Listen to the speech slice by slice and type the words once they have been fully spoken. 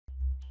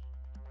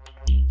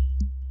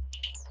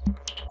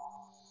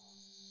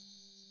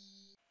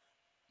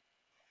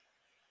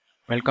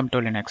Welcome to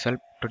Linux Help.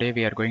 Today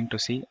we are going to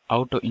see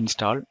how to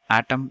install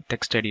Atom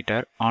text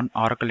editor on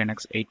Oracle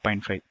Linux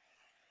 8.5.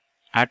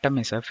 Atom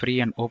is a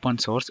free and open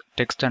source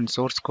text and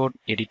source code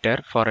editor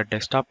for a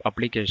desktop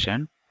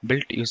application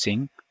built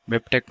using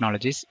web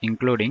technologies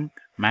including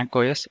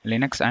macOS,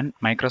 Linux and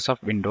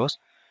Microsoft Windows,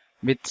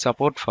 with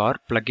support for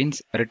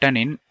plugins written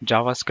in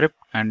JavaScript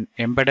and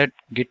embedded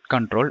Git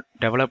Control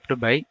developed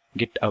by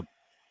GitHub.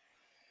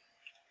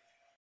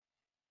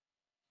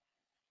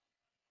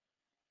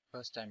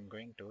 First, I am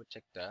going to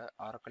check the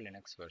Oracle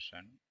Linux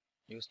version.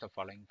 Use the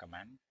following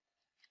command.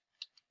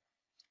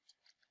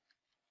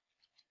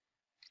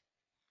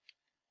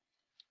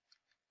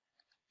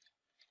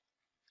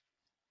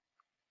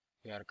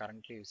 We are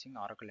currently using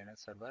Oracle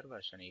Linux Server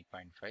version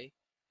 8.5.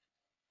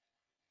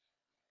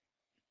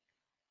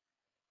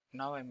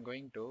 Now I am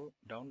going to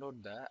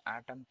download the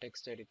Atom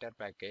text editor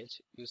package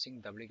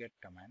using wget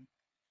command.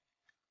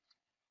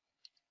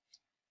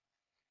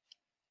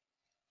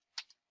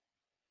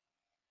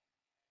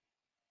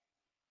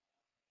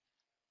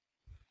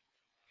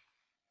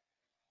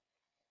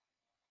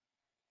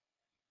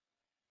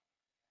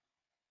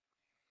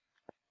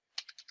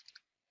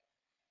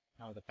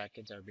 Now the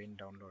package have been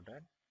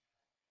downloaded.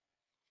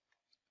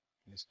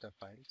 List the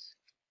files.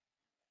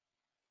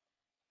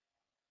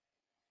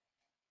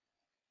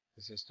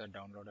 This is the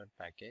downloaded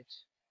package.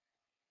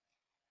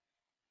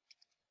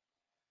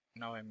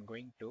 Now I am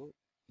going to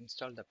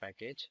install the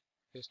package.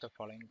 Use the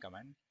following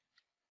command.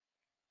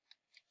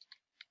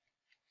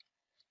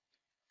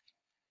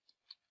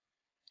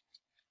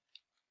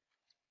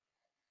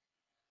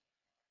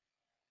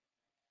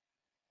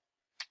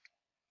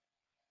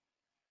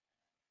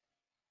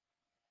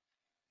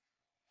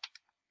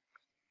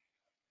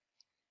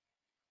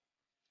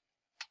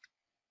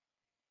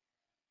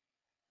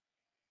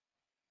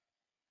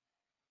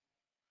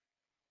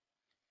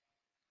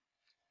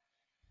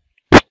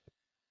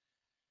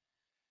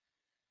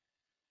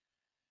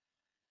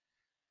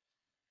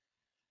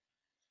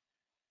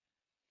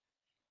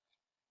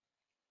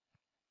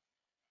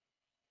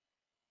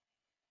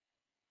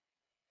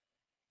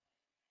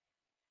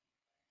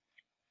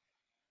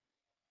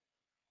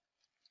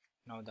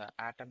 Now the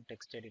Atom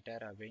text editor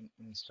have been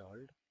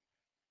installed.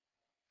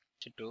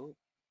 To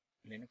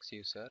Linux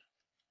user.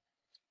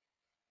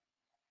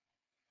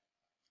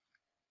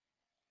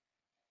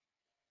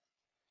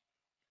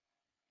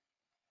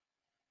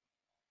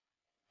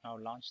 Now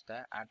launch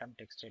the Atom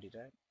text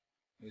editor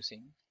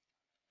using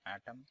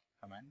Atom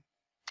command.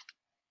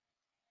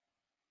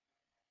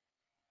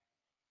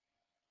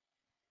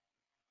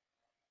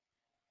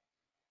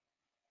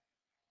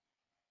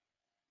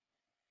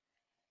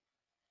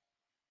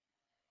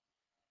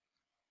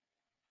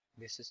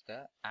 This is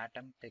the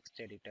Atom text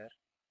editor.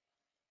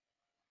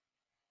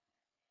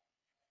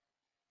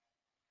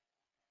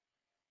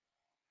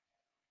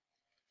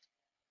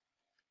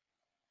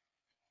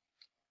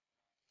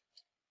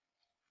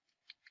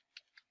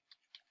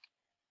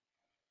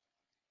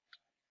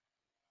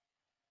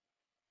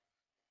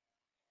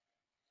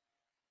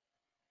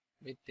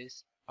 With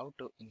this, how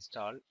to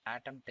install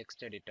Atom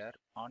text editor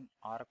on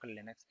Oracle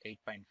Linux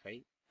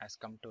 8.5 has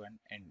come to an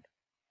end.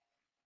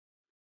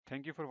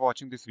 Thank you for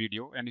watching this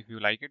video, and if you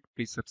like it,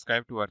 please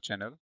subscribe to our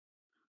channel.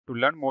 To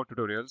learn more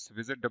tutorials,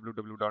 visit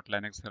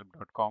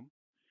www.linuxhelp.com,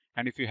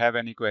 and if you have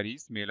any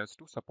queries, mail us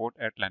to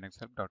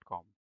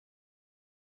support@linuxhelp.com.